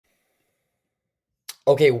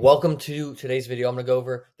Okay, welcome to today's video. I'm gonna go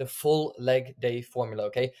over the full leg day formula,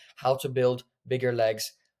 okay? How to build bigger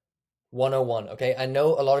legs 101, okay? I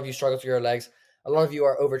know a lot of you struggle with your legs. A lot of you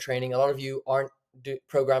are overtraining. A lot of you aren't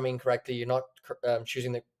programming correctly. You're not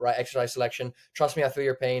choosing the right exercise selection. Trust me, I feel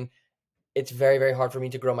your pain. It's very, very hard for me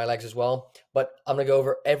to grow my legs as well. But I'm gonna go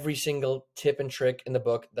over every single tip and trick in the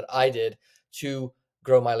book that I did to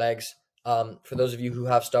grow my legs. For those of you who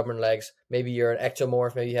have stubborn legs, maybe you're an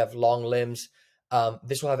ectomorph, maybe you have long limbs.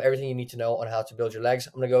 This will have everything you need to know on how to build your legs.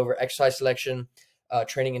 I'm gonna go over exercise selection,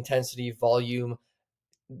 training intensity, volume,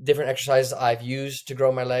 different exercises I've used to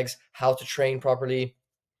grow my legs, how to train properly,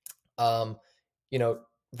 um, you know,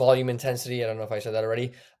 volume, intensity. I don't know if I said that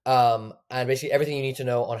already. And basically everything you need to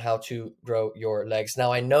know on how to grow your legs.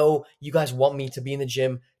 Now, I know you guys want me to be in the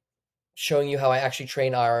gym showing you how I actually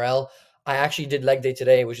train IRL. I actually did leg day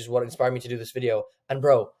today, which is what inspired me to do this video. And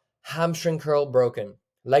bro, hamstring curl broken,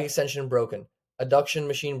 leg extension broken, adduction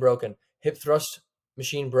machine broken, hip thrust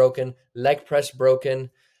machine broken, leg press broken.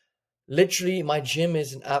 Literally, my gym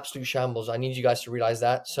is an absolute shambles. I need you guys to realize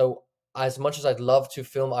that. So as much as I'd love to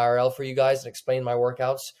film IRL for you guys and explain my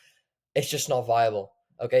workouts, it's just not viable.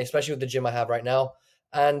 Okay, especially with the gym I have right now,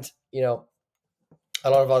 and a lot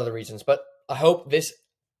of other reasons. But I hope this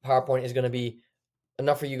PowerPoint is going to be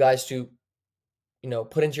enough for you guys to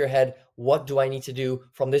put into your head, what do I need to do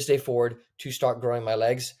from this day forward to start growing my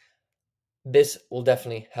legs? This will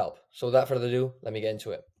definitely help. So without further ado, let me get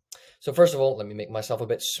into it. So first of all, let me make myself a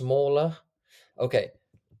bit smaller. Okay,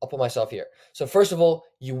 I'll put myself here. So first of all,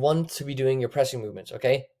 you want to be doing your pressing movements,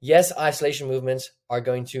 okay? Yes, isolation movements are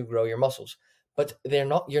going to grow your muscles, but you're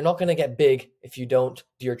not going to get big if you don't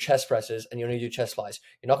do your chest presses and you only do chest flies.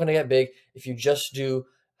 You're not going to get big if you just do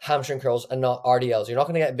hamstring curls and not RDLs. You're not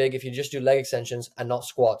going to get big if you just do leg extensions and not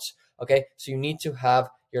squats, okay? So you need to have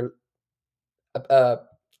your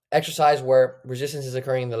exercise where resistance is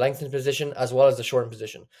occurring in the lengthened position as well as the shortened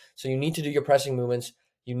position. So you need to do your pressing movements.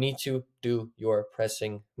 You need to do your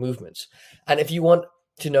pressing movements. And if you want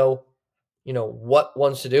to know, what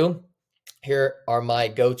ones to do, here are my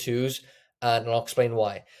go-tos, and I'll explain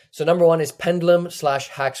why. So number one is pendulum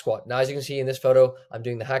 / hack squat. Now, as you can see in this photo, I'm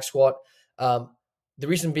doing the hack squat. The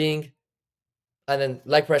reason being, and then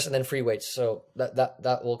leg press and then free weights. So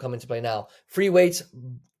that will come into play now. Free weights,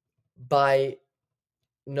 by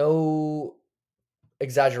no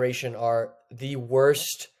exaggeration, are the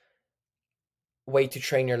worst way to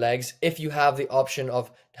train your legs if you have the option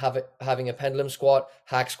of having a pendulum squat,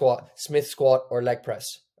 hack squat, Smith squat, or leg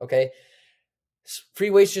press. Okay, free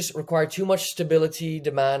weights just require too much stability,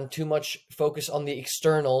 demand too much focus on the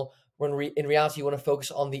external, when in reality you want to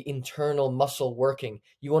focus on the internal muscle working.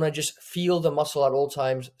 You want to just feel the muscle at all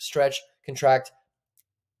times, stretch, contract,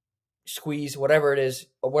 squeeze, whatever it is,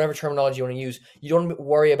 or whatever terminology you want to use. You don't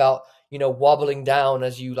worry about wobbling down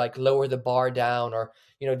as you like lower the bar down, or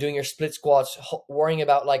doing your split squats, worrying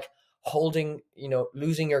about like holding,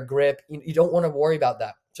 losing your grip. You don't want to worry about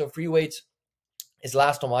that. So free weights is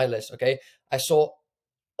last on my list. Okay, I saw,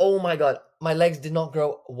 oh my god, my legs did not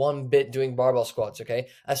grow one bit doing barbell squats. Okay,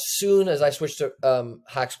 as soon as I switched to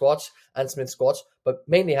hack squats and Smith squats, but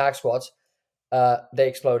mainly hack squats, they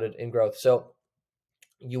exploded in growth. So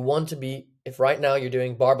you want to be, if right now you're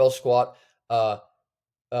doing barbell squat,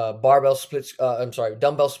 barbell splits,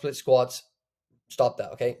 dumbbell split squats, stop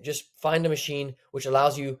that, okay? Just find a machine which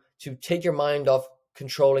allows you to take your mind off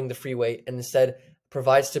controlling the free weight and instead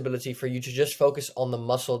provide stability for you to just focus on the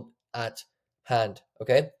muscle at hand,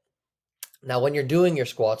 okay? Now, when you're doing your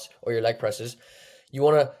squats or your leg presses, you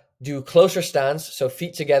want to do closer stance, so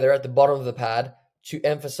feet together at the bottom of the pad to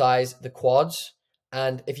emphasize the quads.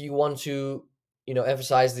 And if you want to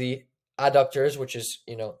emphasize the adductors, which is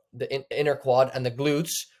the inner quad, and the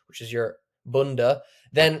glutes, which is your bunda,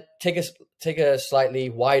 then take a slightly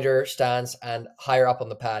wider stance and higher up on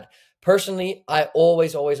the pad. Personally, I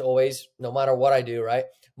always, no matter what I do, right,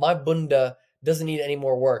 my bunda doesn't need any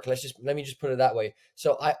more work. Let me just put it that way.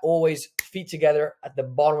 So I always feet together at the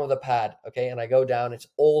bottom of the pad, okay, and I go down. It's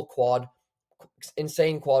all quad.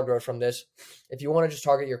 Insane quad growth from this. If you want to just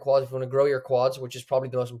target your quads, if you want to grow your quads, which is probably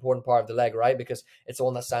the most important part of the leg, right, because it's the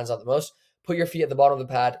one that stands out the most, put your feet at the bottom of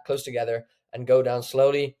the pad, close together, and go down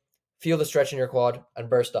slowly. Feel the stretch in your quad and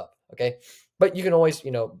burst up, okay? But you can always,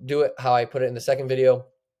 do it how I put it in the second video,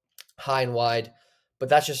 high and wide, but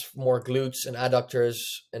that's just more glutes and adductors,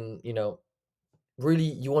 and, really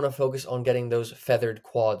you want to focus on getting those feathered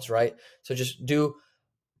quads, right? So just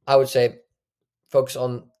I would say, focus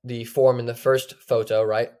on the form in the first photo,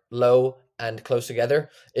 right? Low and close together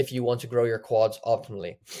if you want to grow your quads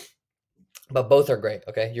optimally. But both are great,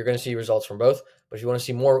 okay? You're going to see results from both. But if you want to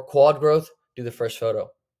see more quad growth, do the first photo.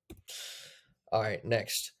 All right,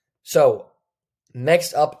 next. So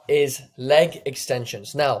next up is leg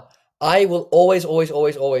extensions. Now, I will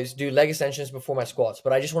always do leg extensions before my squats,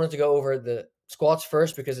 but I just wanted to go over the squats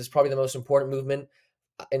first because it's probably the most important movement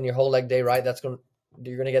in your whole leg day, right?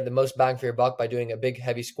 You're going to get the most bang for your buck by doing a big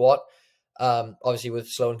heavy squat. Obviously with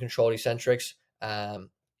slow and controlled eccentrics,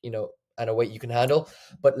 you know, and a weight you can handle.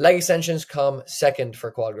 But leg extensions come second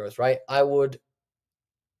for quad growth, right? I would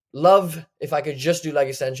love if I could just do leg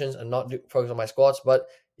extensions and not focus on my squats. But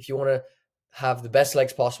if you want to have the best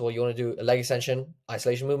legs possible, you want to do a leg extension,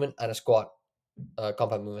 isolation movement, and a squat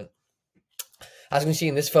compound movement. As you can see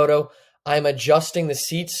in this photo, I'm adjusting the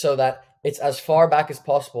seats so that it's as far back as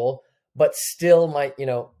possible, but still my,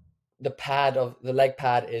 the pad of the leg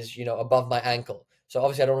pad is, above my ankle. So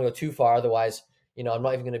obviously I don't want to go too far. Otherwise, I'm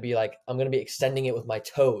not even going to be I'm going to be extending it with my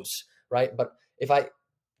toes, right? But if I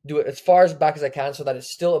do it as far as back as I can so that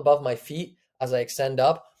it's still above my feet as I extend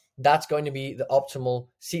up, that's going to be the optimal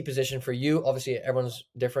seat position for you. Obviously, everyone's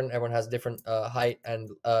different. Everyone has different height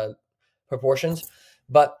and proportions.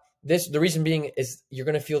 But the reason being is you're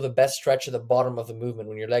going to feel the best stretch at the bottom of the movement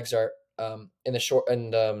when your legs are in the short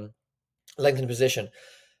and lengthened position.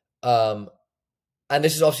 And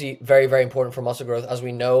this is obviously very, very important for muscle growth. As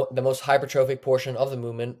we know, the most hypertrophic portion of the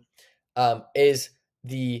movement is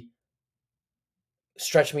the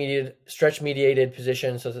stretch mediated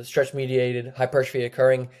position. So the stretch mediated hypertrophy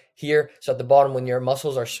occurring here. So at the bottom, when your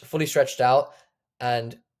muscles are fully stretched out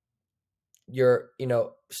and you're,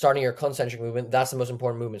 starting your concentric movement, that's the most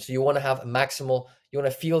important movement. So you want to have you want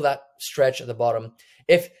to feel that stretch at the bottom.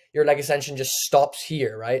 If your leg extension just stops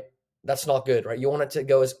here, right? That's not good, right? You want it to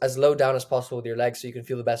go as low down as possible with your legs so you can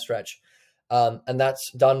feel the best stretch. And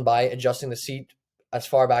that's done by adjusting the seat as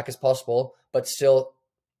far back as possible, but still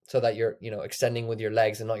so that you're, extending with your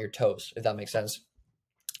legs and not your toes, if that makes sense.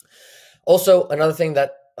 Also, another thing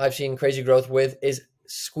that I've seen crazy growth with is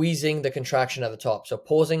squeezing the contraction at the top. So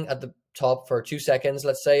pausing at the top for 2 seconds,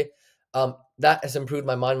 let's say, that has improved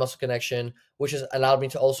my mind muscle connection, which has allowed me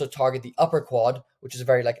to also target the upper quad, which is a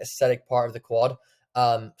very aesthetic part of the quad.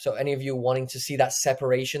 So any of you wanting to see that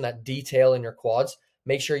separation, that detail in your quads,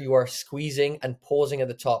 make sure you are squeezing and pausing at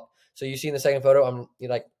the top. So you see in the second photo,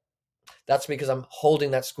 that's because I'm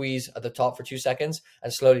holding that squeeze at the top for 2 seconds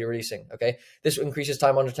and slowly releasing. Okay. This increases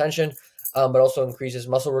time under tension, but also increases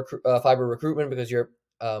muscle fiber recruitment because you're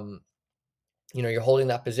holding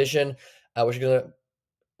that position, which is going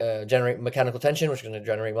to generate mechanical tension, which is going to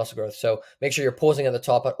generate muscle growth. So make sure you're pausing at the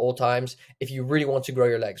top at all times if you really want to grow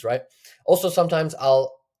your legs, right? Also, sometimes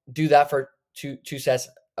I'll do that for two sets,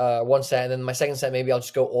 one set, and then my second set, maybe I'll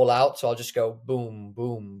just go all out. So I'll just go boom,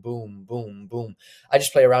 boom, boom, boom, boom. I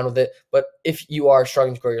just play around with it. But if you are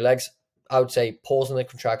struggling to grow your legs, I would say pause on the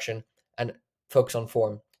contraction and focus on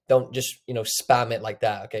form. Don't just, spam it like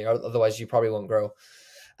that, okay? Otherwise, you probably won't grow.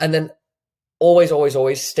 And then always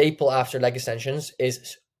staple after leg extensions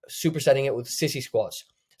is supersetting it with sissy squats.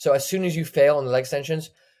 So as soon as you fail on the leg extensions,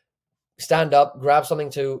 stand up, grab something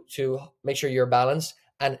to make sure you're balanced,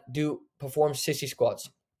 and perform sissy squats.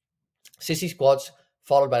 Sissy squats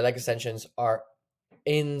followed by leg extensions are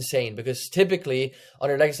insane because typically on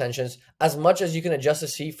your leg extensions, as much as you can adjust the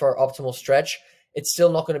seat for optimal stretch, it's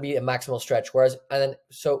still not going to be a maximal stretch.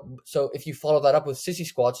 So if you follow that up with sissy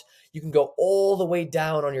squats, you can go all the way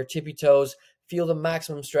down on your tippy toes, feel the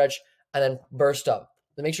maximum stretch, and then burst up.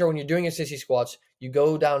 So make sure when you're doing your sissy squats, you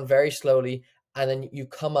go down very slowly and then you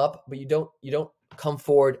come up, but you don't come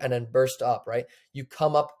forward and then burst up, right? You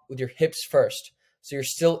come up with your hips first. So you're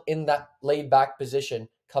still in that laid back position,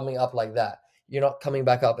 coming up like that. You're not coming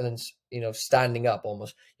back up and then, standing up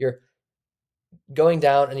almost. You're going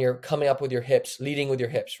down and you're coming up with your hips, leading with your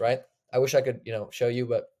hips, right? I wish I could, show you,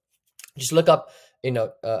 but just look up,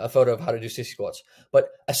 a photo of how to do sissy squats. But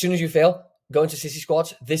as soon as you fail, go into sissy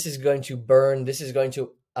squats. This is going to burn. This is going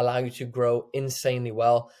to allow you to grow insanely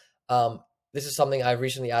well. This is something I've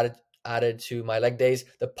recently added to my leg days.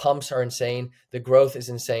 The pumps are insane. The growth is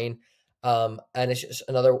insane. And it's just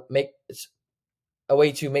it's a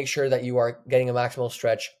way to make sure that you are getting a maximal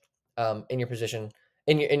stretch in your position,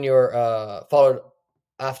 in your followed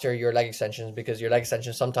after your leg extensions, because your leg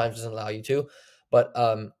extension sometimes doesn't allow you to. But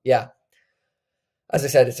yeah, as I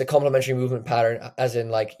said, it's a complementary movement pattern, as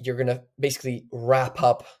in you're gonna basically wrap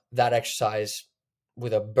up that exercise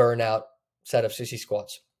with a burnout set of sissy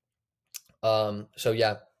squats. So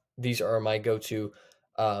yeah, these are my go-to.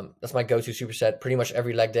 That's my go-to superset pretty much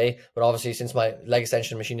every leg day. But obviously, since my leg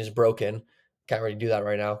extension machine is broken, can't really do that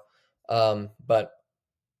right now. But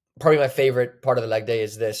probably my favorite part of the leg day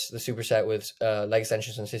is the superset with leg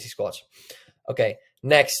extensions and sissy squats. Okay,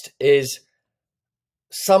 next is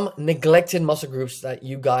some neglected muscle groups that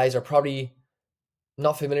you guys are probably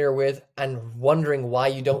not familiar with, and wondering why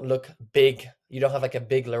you don't look big. You don't have like a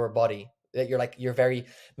big lower body. That you're like, you're very,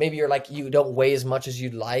 maybe you're like, you don't weigh as much as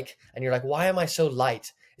you'd like. And you're like, why am I so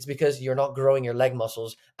light? It's because you're not growing your leg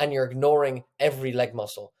muscles and you're ignoring every leg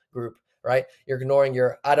muscle group, right? You're ignoring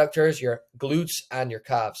your adductors, your glutes, and your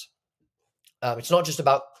calves. It's not just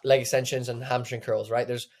about leg extensions and hamstring curls, right?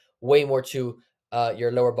 There's way more to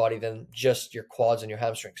your lower body than just your quads and your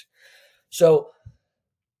hamstrings. So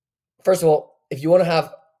first of all, if you want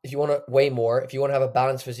to weigh more, if you want to have a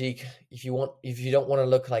balanced physique, if you don't want to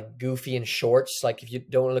look like goofy in shorts, like if you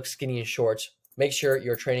don't want to look skinny in shorts, make sure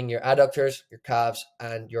you're training your adductors, your calves,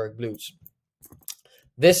 and your glutes.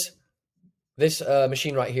 This this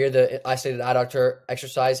machine right here, the isolated adductor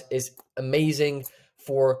exercise, is amazing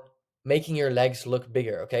for making your legs look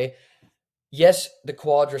bigger. Okay, yes, the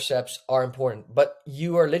quadriceps are important, but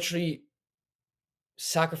you are literally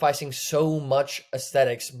sacrificing so much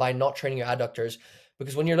aesthetics by not training your adductors,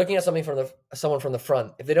 because when you're looking at something from the someone from the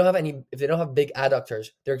front, if they don't have big adductors,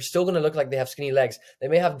 they're still going to look like they have skinny legs. They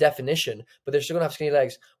may have definition, but they're still going to have skinny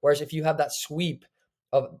legs. Whereas if you have that sweep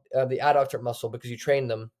of the adductor muscle because you train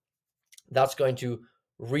them, that's going to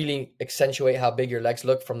really accentuate how big your legs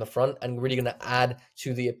look from the front and really going to add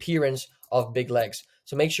to the appearance of big legs.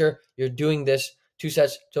 So make sure you're doing this 2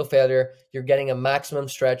 sets till failure. You're getting a maximum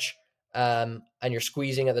stretch, and you're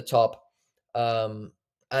squeezing at the top. And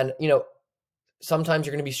sometimes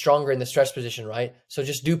you're going to be stronger in the stretch position, right? So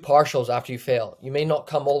just do partials after you fail. You may not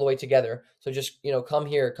come all the way together. So just, come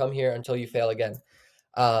here until you fail again.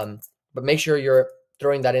 But make sure you're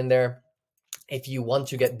throwing that in there if you want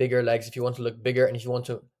to get bigger legs, if you want to look bigger, and if you want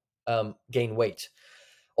to gain weight.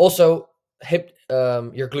 Also,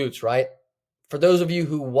 your glutes, right? For those of you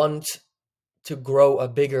who want to grow a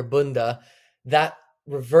bigger bunda, that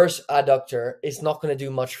reverse adductor is not going to do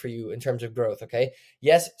much for you in terms of growth. Okay.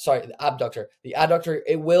 Yes. Sorry. The adductor,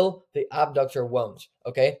 it will, the abductor won't.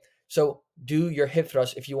 Okay. So do your hip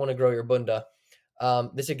thrust if you want to grow your bunda.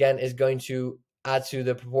 This again is going to add to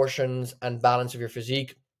the proportions and balance of your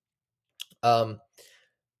physique. You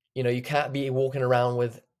can't be walking around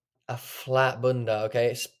with a flat bunda.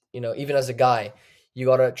 Okay. Even as a guy, you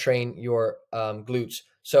got to train your glutes.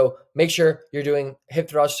 So make sure you're doing hip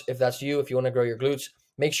thrusts if that's you, if you want to grow your glutes.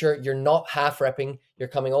 Make sure you're not half repping. You're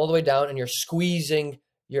coming all the way down and you're squeezing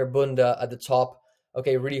your bunda at the top,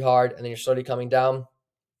 okay, really hard, and then you're slowly coming down.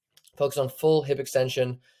 Focus on full hip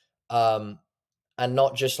extension, and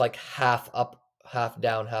not just like half up, half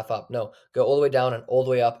down, half up. No, go all the way down and all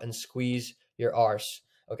the way up and squeeze your arse.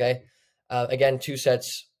 Okay. Again, 2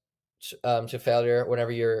 sets to failure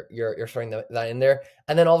whenever you're throwing that in there,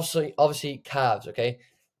 and then obviously calves. Okay,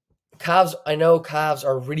 calves. I know calves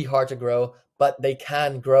are really hard to grow, but they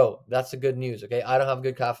can grow. That's the good news. Okay, I don't have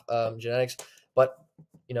good calf genetics, but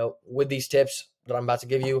with these tips that I'm about to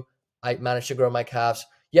give you, I managed to grow my calves.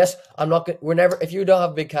 Yes, I'm not gonna, we're never, if you don't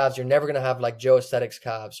have big calves, you're never gonna have like Joe Aesthetics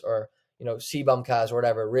calves or C-bum calves or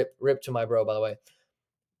whatever. Rip to my bro, by the way.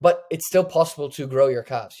 But it's still possible to grow your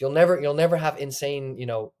calves. You'll never have insane,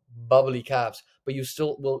 bubbly calves, but you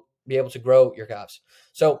still will be able to grow your calves.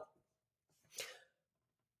 So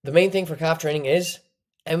the main thing for calf training is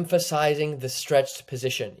emphasizing the stretched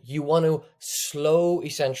position. You want to slow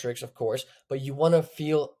eccentrics, of course, but you want to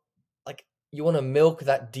feel like you want to milk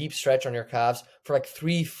that deep stretch on your calves for like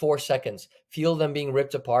 3-4 seconds. Feel them being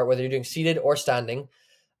ripped apart, whether you're doing seated or standing,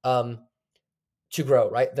 to grow,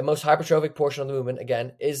 right? The most hypertrophic portion of the movement,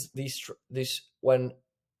 again, is these when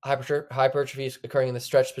hypertrophy is occurring in the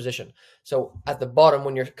stretched position. So at the bottom,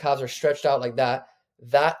 when your calves are stretched out like that,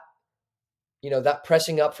 that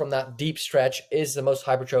pressing up from that deep stretch is the most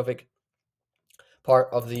hypertrophic part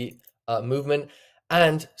of the movement.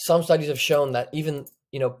 And some studies have shown that even,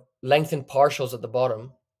 lengthened partials at the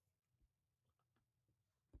bottom.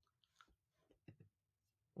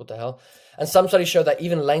 What the hell? And some studies show that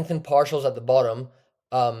even lengthened partials at the bottom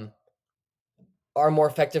are more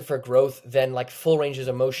effective for growth than like full ranges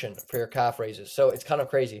of motion for your calf raises. So it's kind of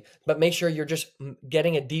crazy. But make sure you're just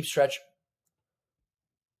getting a deep stretch.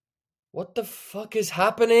 What the fuck is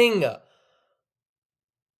happening?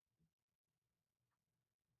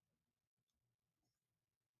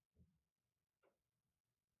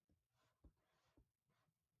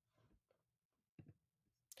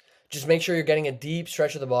 Just make sure you're getting a deep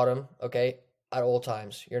stretch at the bottom, okay, at all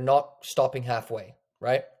times. You're not stopping halfway,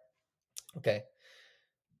 right? Okay.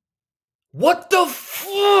 What the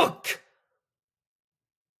fuck?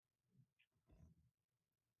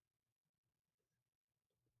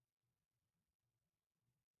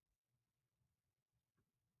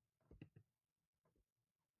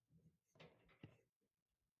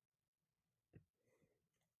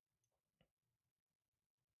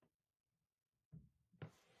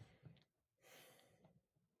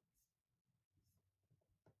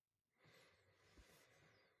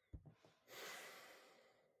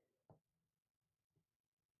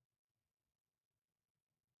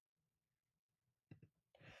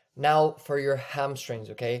 Now for your hamstrings,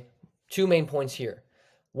 okay? 2 main points here.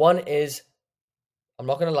 One is, I'm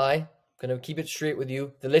not going to lie, I'm going to keep it straight with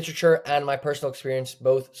you. The literature and my personal experience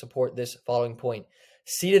both support this following point.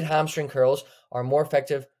 Seated hamstring curls are more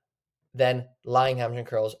effective than lying hamstring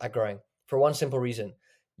curls at growing, for one simple reason.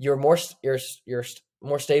 You're more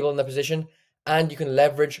stable in the position, and you can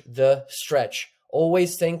leverage the stretch.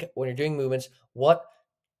 Always think when you're doing movements,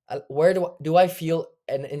 where do I feel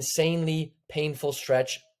an insanely painful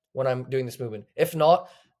stretch when I'm doing this movement? If not,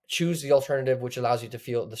 choose the alternative, which allows you to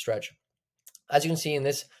feel the stretch. As you can see in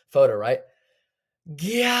this photo, right?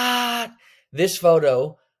 Yeah, this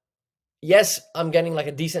photo, yes, I'm getting like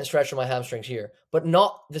a decent stretch on my hamstrings here, but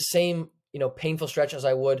not the same, painful stretch as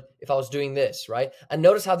I would if I was doing this, right? And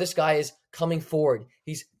notice how this guy is coming forward.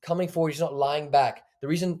 He's coming forward. He's not lying back. The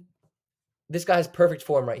reason this guy has perfect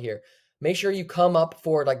form right here. Make sure you come up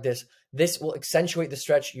forward like this. This will accentuate the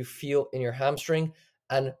stretch you feel in your hamstring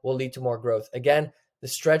and will lead to more growth. Again, the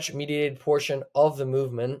stretch mediated portion of the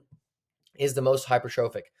movement is the most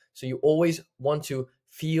hypertrophic. So you always want to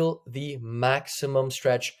feel the maximum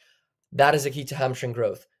stretch. That is the key to hamstring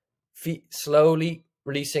growth. Slowly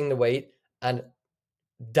releasing the weight and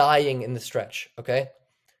dying in the stretch, okay?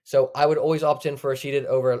 So I would always opt in for a seated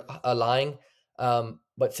over a lying.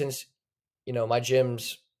 But since, my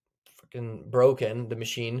gym's freaking broken, the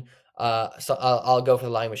machine, so I'll go for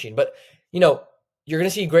the lying machine. But, you're going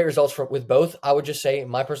to see great results with both. I would just say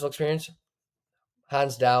my personal experience,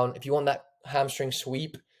 hands down, if you want that hamstring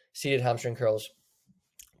sweep, seated hamstring curls.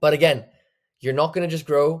 But again, you're not going to just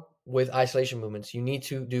grow with isolation movements. You need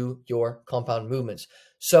to do your compound movements.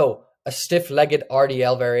 So a stiff-legged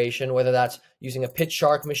RDL variation, whether that's using a pitch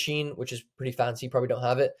shark machine, which is pretty fancy, probably don't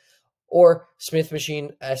have it, or Smith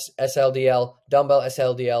machine SLDL, dumbbell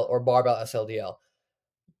SLDL, or barbell SLDL.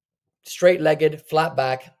 Straight-legged, flat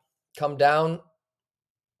back, come down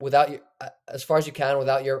without as far as you can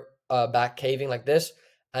without your back caving like this,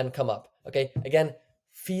 and come up. Okay, again,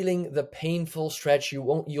 feeling the painful stretch.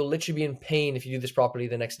 You'll literally be in pain if you do this properly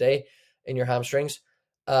the next day in your hamstrings.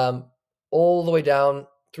 All the way down,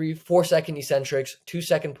 3-4 second eccentrics, 2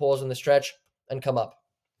 second pause in the stretch, and come up.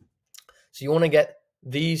 So you want to get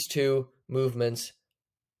these two movements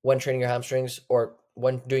when training your hamstrings or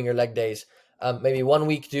when doing your leg days. Maybe 1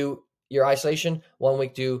 week do your isolation, 1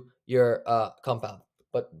 week do your compound.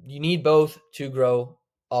 But you need both to grow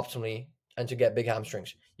optimally and to get big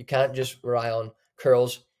hamstrings. You can't just rely on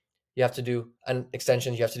curls. You have to do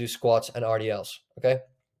extensions. You have to do squats and RDLs. Okay.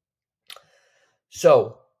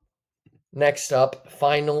 So next up,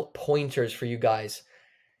 final pointers for you guys.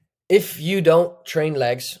 If you don't train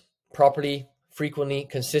legs properly, frequently,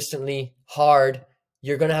 consistently, hard,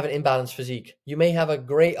 you're going to have an imbalanced physique. You may have a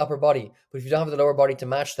great upper body, but if you don't have the lower body to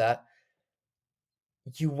match that,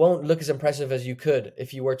 you won't look as impressive as you could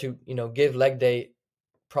if you were to, give leg day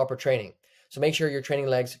proper training. So make sure you're training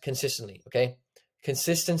legs consistently, okay?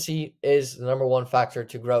 Consistency is the number one factor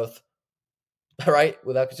to growth, right?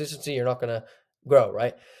 Without consistency, you're not going to grow,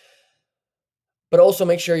 right? But also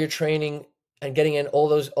make sure you're training and getting in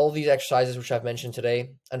all these exercises which I've mentioned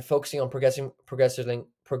today, and focusing on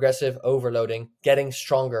progressive overloading, getting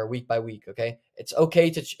stronger week by week, okay? It's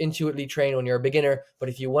okay to intuitively train when you're a beginner, but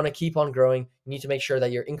if you want to keep on growing, you need to make sure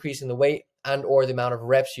that you're increasing the weight and or the amount of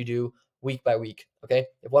reps you do week by week, okay?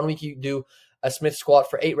 If 1 week you do a Smith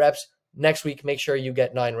squat for 8 reps, next week make sure you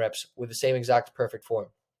get 9 reps with the same exact perfect form,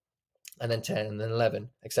 and then 10, and then 11,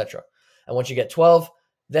 etc. And once you get 12,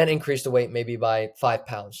 then increase the weight maybe by 5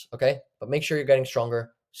 pounds, okay? But make sure you're getting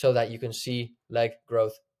stronger so that you can see leg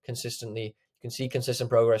growth consistently. You can see consistent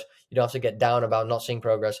progress. You don't have to get down about not seeing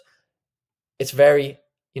progress. It's very,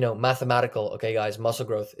 mathematical, okay, guys? Muscle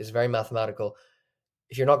growth is very mathematical.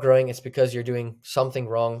 If you're not growing, it's because you're doing something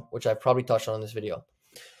wrong, which I've probably touched on in this video.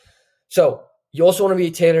 So you also want to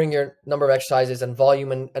be tailoring your number of exercises and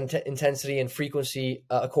volume and intensity and frequency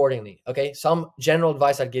accordingly, okay? Some general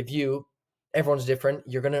advice I'd give you, everyone's different.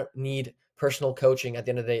 You're going to need personal coaching at the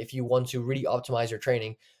end of the day if you want to really optimize your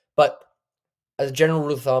training. But as a general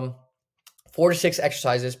rule of thumb, 4 to 6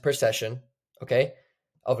 exercises per session, okay,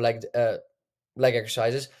 of leg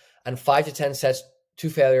exercises, and 5 to 10 sets to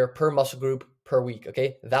failure per muscle group per week,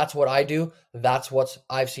 okay? That's what I do. That's what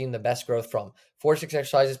I've seen the best growth from. 4 to 6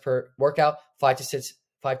 exercises per workout, 5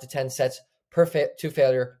 to 10 sets to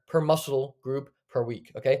failure per muscle group per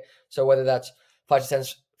week, okay? So whether that's 5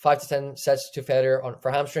 to 10 sets to failure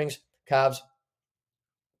for hamstrings, calves,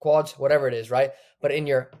 quads, whatever it is, right? But in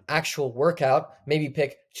your actual workout, maybe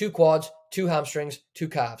pick 2 quads, 2 hamstrings, 2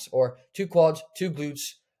 calves, or 2 quads, 2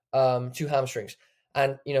 glutes, 2 hamstrings.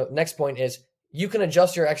 And, next point is you can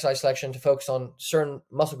adjust your exercise selection to focus on certain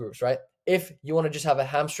muscle groups, right? if you want to just have a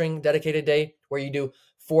hamstring dedicated day where you do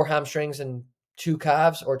 4 hamstrings and 2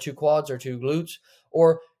 calves or 2 quads or 2 glutes,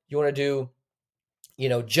 or you want to do,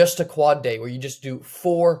 just a quad day where you just do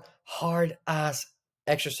 4 hard ass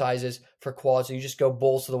exercises for quads. So you just go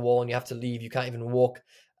balls to the wall and you have to leave. You can't even walk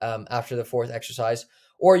after the 4th exercise.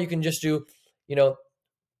 Or you can just do,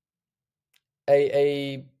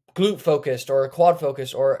 a glute focused or a quad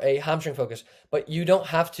focused or a hamstring focused. But you don't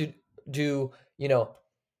have to do,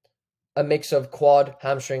 a mix of quad,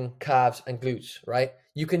 hamstring, calves, and glutes, right?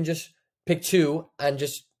 You can just pick 2 and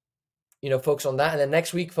just, focus on that. And then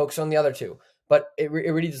next week, focus on the other 2. But it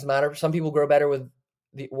really doesn't matter. Some people grow better with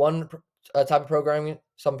the one type of programming.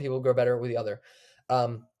 Some people grow better with the other.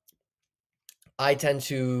 I tend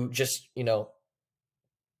to just,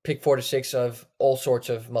 pick 4 to 6 of all sorts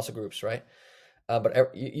of muscle groups, right?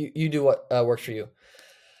 But you do what works for you.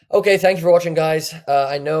 Okay, thank you for watching, guys.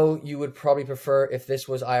 I know you would probably prefer if this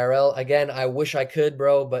was IRL. Again, I wish I could,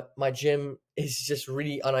 bro, but my gym is just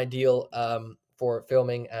really unideal for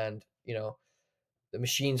filming, and, the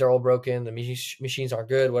machines are all broken, the machines aren't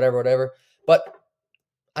good, whatever. But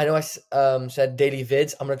I know I said daily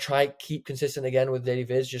vids. I'm going to try keep consistent again with daily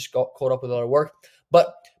vids. Just got caught up with a lot of work.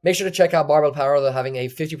 But make sure to check out Barbell Power. They're having a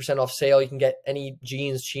 50% off sale. You can get any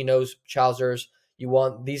jeans, chinos, trousers you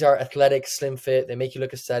want. These are athletic, slim fit. They make you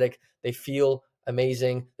look aesthetic. They feel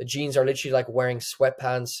amazing. The jeans are literally like wearing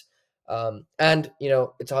sweatpants. And,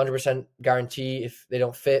 it's 100% guarantee. If they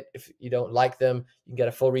don't fit, if you don't like them, you can get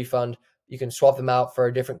a full refund. You can swap them out for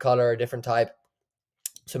a different color, a different type.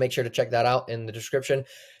 So make sure to check that out in the description.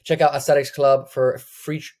 Check out Aesthetics Club for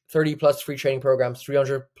free 30 plus free training programs,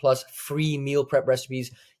 300 plus free meal prep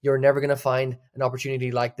recipes. You're never going to find an opportunity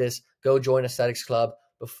like this. Go join Aesthetics Club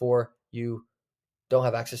before you don't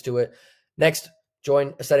have access to it. Next,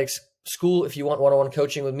 join Aesthetics School if you want one-on-one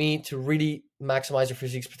coaching with me to really maximize your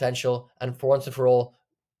physique's potential and for once and for all,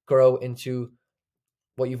 grow into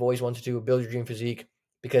what you've always wanted to do, build your dream physique,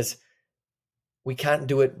 because we can't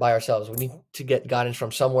do it by ourselves. We need to get guidance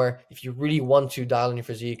from somewhere. If you really want to dial in your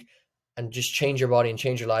physique and just change your body and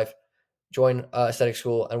change your life, join Aesthetic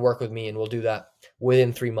School and work with me, and we'll do that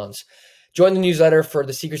within 3 months. Join the newsletter for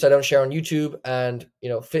the secrets I don't share on YouTube and,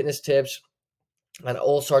 fitness tips and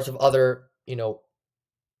all sorts of other,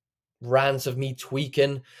 rants of me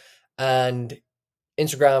tweaking, and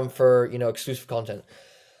Instagram for, exclusive content.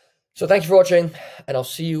 So thank you for watching, and I'll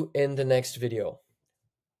see you in the next video.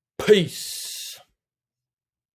 Peace.